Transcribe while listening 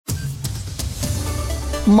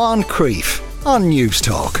Moncrief on News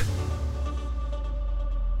Talk.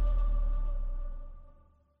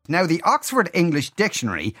 Now, the Oxford English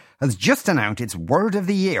Dictionary has just announced its word of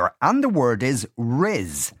the year, and the word is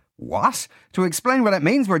Rizz. What? To explain what it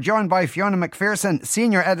means, we're joined by Fiona McPherson,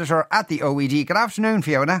 Senior Editor at the OED. Good afternoon,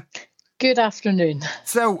 Fiona. Good afternoon.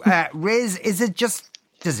 So, Rizz,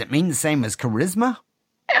 does it mean the same as charisma?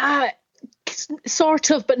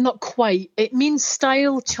 Sort of, but not quite. It means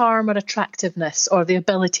style, charm or attractiveness, or the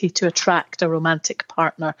ability to attract a romantic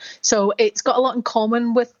partner. So it's got a lot in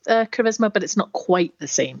common with charisma, but it's not quite the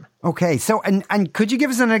same. Okay, so and could you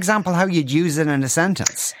give us an example how you'd use it in a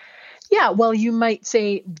sentence? Yeah, well, you might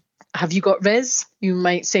say, have you got Rizz? You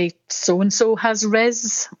might say, so-and-so has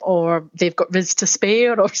Rizz, or they've got Rizz to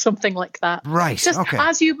spare, or something like that. Right, Just okay.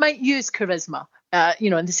 as you might use charisma,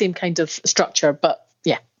 in the same kind of structure, but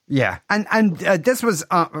yeah. Yeah, and this was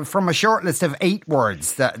from a short list of 8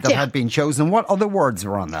 words that had been chosen. What other words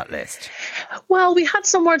were on that list? Well, we had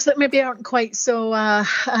some words that maybe aren't quite so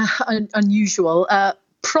unusual.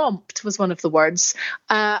 Prompt was one of the words.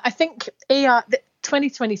 I think AI...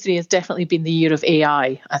 2023 has definitely been the year of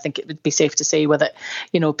AI. I think it would be safe to say, with it,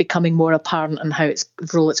 becoming more apparent and how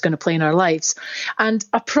role it's going to play in our lives. And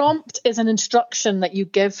a prompt is an instruction that you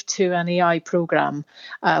give to an AI program,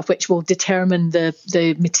 which will determine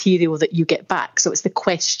the material that you get back. So it's the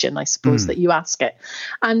question, I suppose, that you ask it.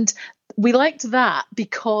 And we liked that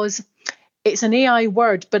because it's an AI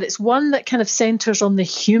word, but it's one that kind of centres on the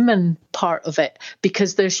human part of it,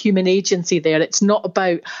 because there's human agency there. It's not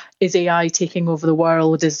about, is AI taking over the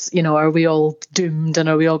world? Are we all doomed, and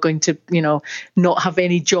are we all going to, not have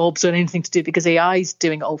any jobs or anything to do because AI is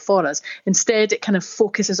doing it all for us? Instead, it kind of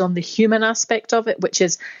focuses on the human aspect of it, which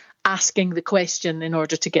is asking the question in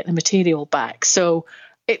order to get the material back. So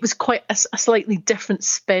it was quite a slightly different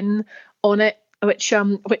spin on it, which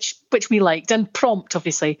we liked. And prompt,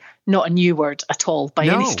 obviously, not a new word at all by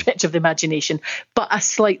any stretch of the imagination, but a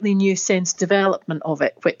slightly new sense development of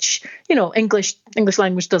it, which, English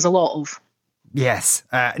language does a lot of. Yes.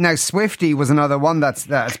 Now, Swifty was another one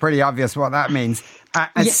that's pretty obvious what that means.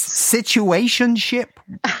 Situationship?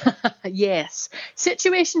 Yes.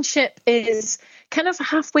 Situationship is kind of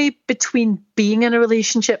halfway between being in a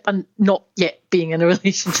relationship and not yet being in a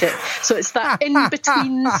relationship. So it's that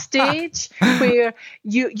in-between stage where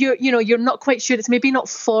you're not quite sure. It's maybe not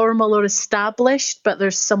formal or established, but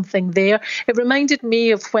there's something there. It reminded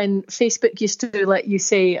me of when Facebook used to let you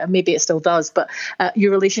say, maybe it still does, but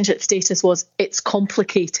your relationship status was, it's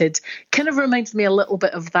complicated. Kind of reminds me a little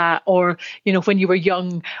bit of that. Or, when you were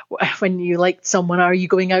young, when you liked someone, are you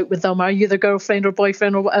going out with them? Are you their girlfriend or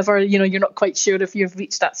boyfriend or whatever? You're not quite sure if you've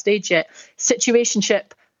reached that stage yet.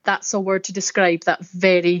 Situationship, that's a word to describe that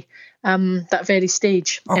very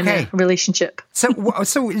stage in a relationship.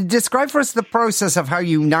 So describe for us the process of how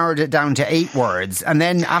you narrowed it down to 8 words, and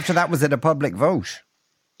then after that, was it a public vote?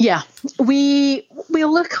 Yeah, we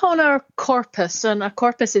look on our corpus, and our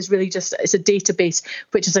corpus is really it's a database,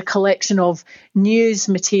 which is a collection of news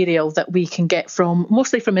material that we can get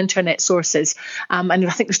mostly from internet sources. And I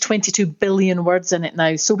think there's 22 billion words in it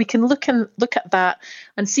now. So we can look at that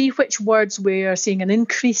and see which words we're seeing an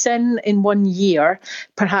increase in one year,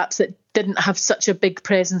 perhaps that didn't have such a big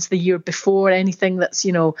presence the year before, anything that's,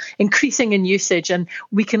 increasing in usage. And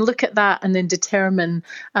we can look at that and then determine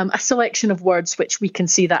a selection of words which we can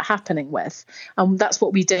see that happening with. And that's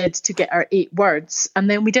what we did to get our 8 words. And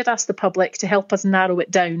then we did ask the public to help us narrow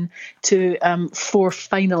it down to 4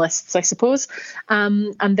 finalists, I suppose.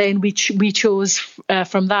 And then we chose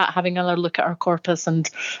from that, having another look at our corpus and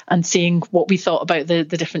seeing what we thought about the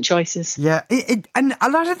different choices. Yeah. And a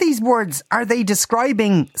lot of these words, are they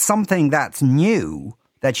describing something that's new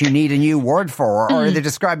that you need a new word for, or are they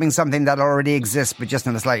describing something that already exists but just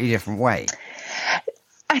in a slightly different way?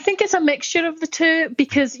 I think it's a mixture of the two,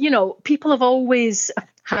 because, people have always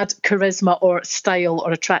had charisma or style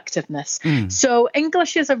or attractiveness. So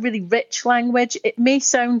English is a really rich language. It may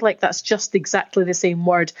sound like that's just exactly the same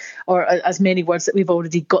word, or as many words that we've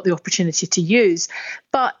already got the opportunity to use.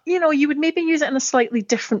 But, you would maybe use it in a slightly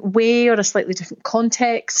different way or a slightly different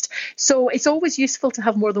context. So it's always useful to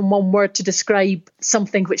have more than one word to describe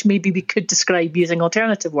something which maybe we could describe using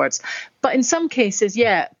alternative words. But in some cases,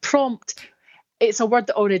 prompt, it's a word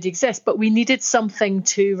that already exists, but we needed something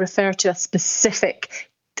to refer to a specific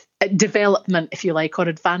development, if you like, or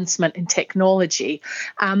advancement in technology.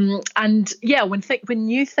 When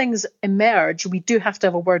new things emerge, we do have to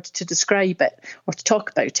have a word to describe it or to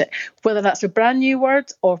talk about it. Whether that's a brand new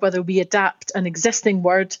word or whether we adapt an existing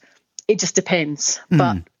word, it just depends.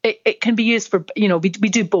 But it can be used for, we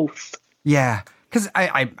do both. Yeah, because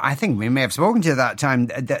I think we may have spoken to you that time,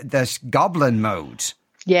 this goblin mode.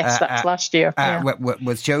 Yes, that's last year.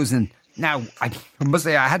 Was chosen. Now, I must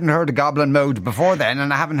say I hadn't heard of Goblin Mode before then,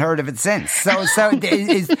 and I haven't heard of it since. So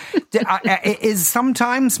is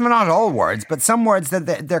sometimes, well, not all words, but some words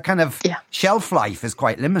that their kind of shelf life is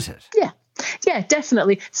quite limited. Yeah,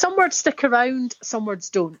 definitely. Some words stick around, some words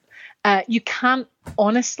don't. You can't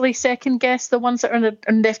honestly second guess the ones that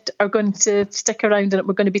are going to stick around and that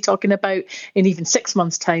we're going to be talking about in even 6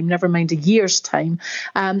 months' time, never mind a year's time.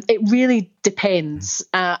 It really depends.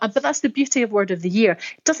 But that's the beauty of Word of the Year.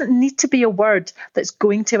 It doesn't need to be a word that's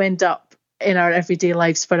going to end up in our everyday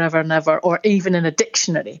lives forever and ever, or even in a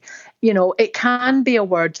dictionary. You know, it can be a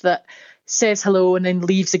word that says hello and then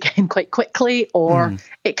leaves again quite quickly, or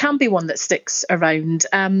it can be one that sticks around.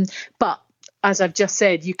 But as I've just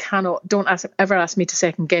said, don't ever ask me to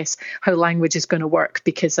second guess how language is going to work,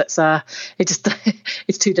 because it's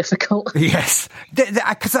too difficult. Yes,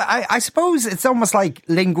 because I suppose it's almost like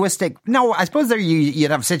linguistic. No, I suppose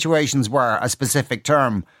you'd have situations where a specific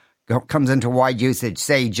term comes into wide usage.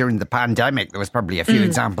 Say during the pandemic, there was probably a few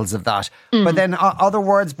examples of that. But then other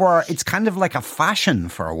words where it's kind of like a fashion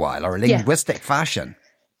for a while, or a linguistic fashion.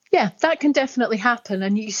 Yeah, that can definitely happen.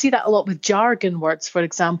 And you see that a lot with jargon words, for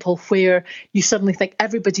example, where you suddenly think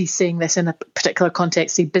everybody's saying this in a particular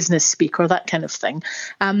context, say business speak or that kind of thing.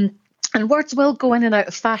 And words will go in and out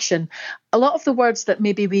of fashion. A lot of the words that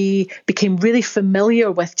maybe we became really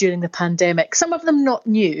familiar with during the pandemic, some of them not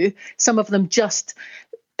new, some of them just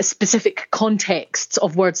specific contexts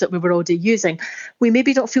of words that we were already using. We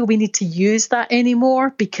maybe don't feel we need to use that anymore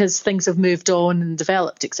because things have moved on and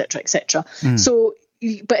developed, etc., etc.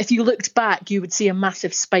 But if you looked back, you would see a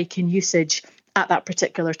massive spike in usage at that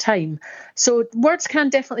particular time. So words can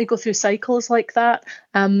definitely go through cycles like that.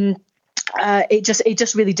 It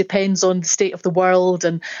just really depends on the state of the world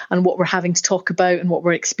and what we're having to talk about and what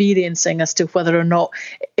we're experiencing as to whether or not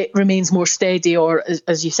it remains more steady, or,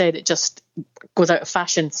 as you said, it just goes out of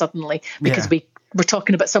fashion suddenly because we're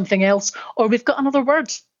talking about something else, or we've got another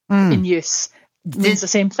word in use. It means the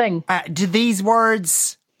same thing. Do these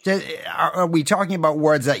words... Are we talking about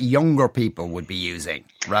words that younger people would be using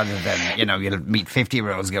rather than, you'll meet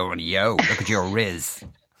 50-year-olds going, yo, look at your Rizz?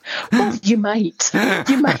 Well, you might. With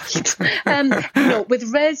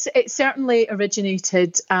Rizz, it certainly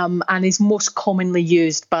originated and is most commonly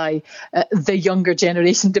used by the younger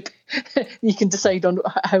generation. You can decide on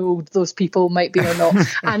how old those people might be or not.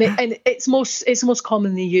 And it's most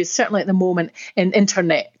commonly used, certainly at the moment, in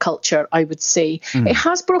internet culture, I would say. It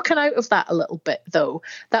has broken out of that a little bit, though.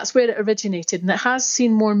 That's where it originated, and it has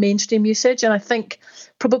seen more mainstream usage. And I think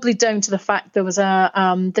probably down to the fact there was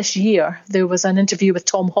this year there was an interview with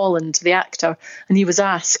Tom Holland, the actor, and he was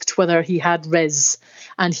asked whether he had Rizz,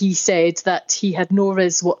 and he said that he had no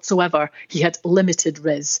Rizz whatsoever. He had limited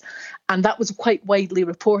Rizz, and that was quite widely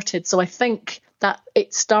reported. So I think that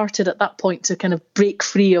it started at that point to kind of break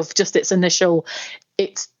free of just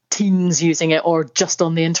its teens using it or just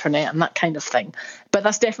on the internet and that kind of thing. But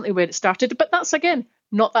that's definitely where it started. But that's, again,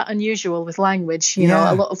 not that unusual with language. You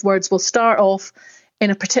know, a lot of words will start off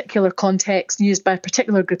in a particular context, used by a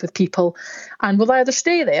particular group of people, and will either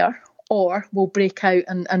stay there or will break out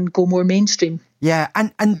and go more mainstream. Yeah,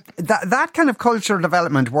 and that kind of cultural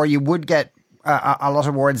development where you would get a lot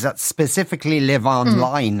of words that specifically live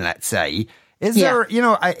online, let's say, is there,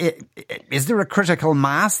 is there a critical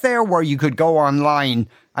mass there where you could go online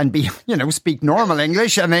and be, speak normal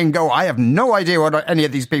English and then go, I have no idea what any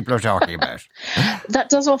of these people are talking about? That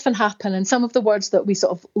does often happen. And some of the words that we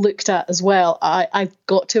sort of looked at as well, I've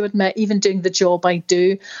got to admit, even doing the job I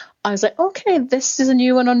do, I was like, okay, this is a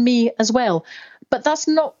new one on me as well. But that's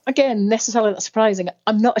not, again, necessarily that surprising.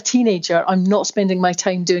 I'm not a teenager. I'm not spending my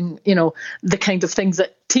time doing, the kind of things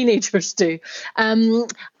that teenagers do.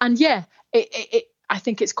 I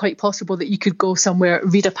think it's quite possible that you could go somewhere,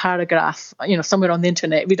 read a paragraph, somewhere on the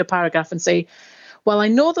internet, read a paragraph and say, well, I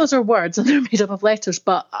know those are words and they're made up of letters,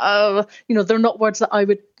 but, they're not words that I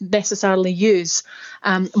would necessarily use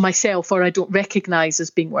myself, or I don't recognise as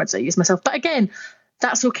being words I use myself. But again,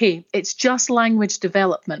 that's okay. It's just language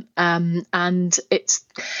development. And it's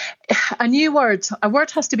a new word. A word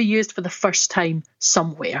has to be used for the first time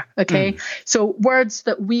somewhere. Okay. So words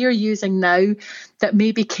that we are using now that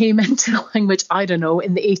maybe came into the language, I don't know,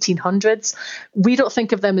 in the 1800s, we don't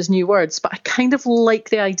think of them as new words. But I kind of like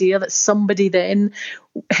the idea that somebody then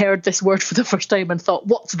heard this word for the first time and thought,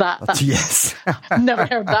 what's that? Yes. I've never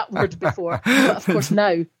heard that word before. But of course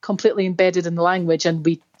now, completely embedded in the language, and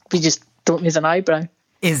we just don't raise an eyebrow.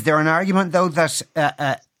 Is there an argument, though,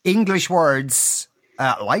 that English words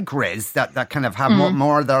like Rizz, that kind of have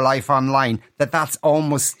more of their life online, that's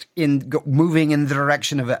almost moving in the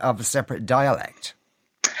direction of a separate dialect?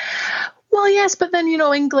 Well, Yes, but then,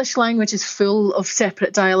 English language is full of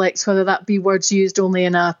separate dialects, whether that be words used only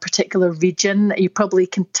in a particular region. You probably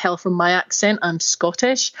can tell from my accent, I'm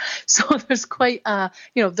Scottish. So there's quite a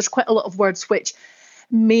lot of words which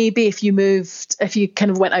maybe if you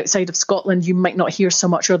kind of went outside of Scotland, you might not hear so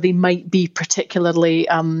much, or they might be particularly,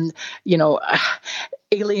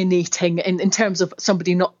 alienating in terms of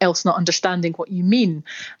somebody not understanding what you mean.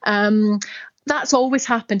 That's always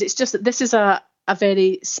happened. It's just that this is a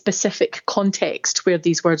very specific context where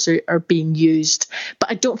these words are being used.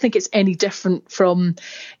 But I don't think it's any different from,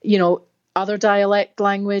 other dialect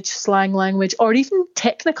language, slang language, or even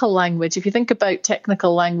technical language. If you think about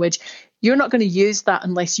technical language, you're not going to use that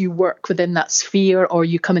unless you work within that sphere or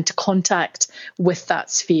you come into contact with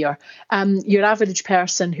that sphere. Your average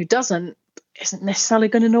person who isn't necessarily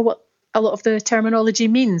going to know what a lot of the terminology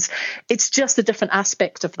means. It's just a different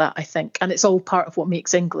aspect of that, I think. And it's all part of what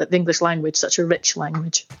makes the English language such a rich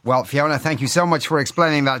language. Well, Fiona, thank you so much for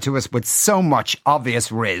explaining that to us with so much obvious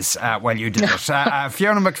rizz when you did it.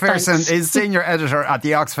 Fiona McPherson is Senior Editor at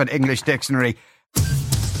the Oxford English Dictionary.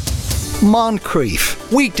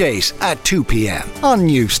 Moncrief, weekdays at 2 p.m. on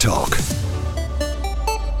News Talk.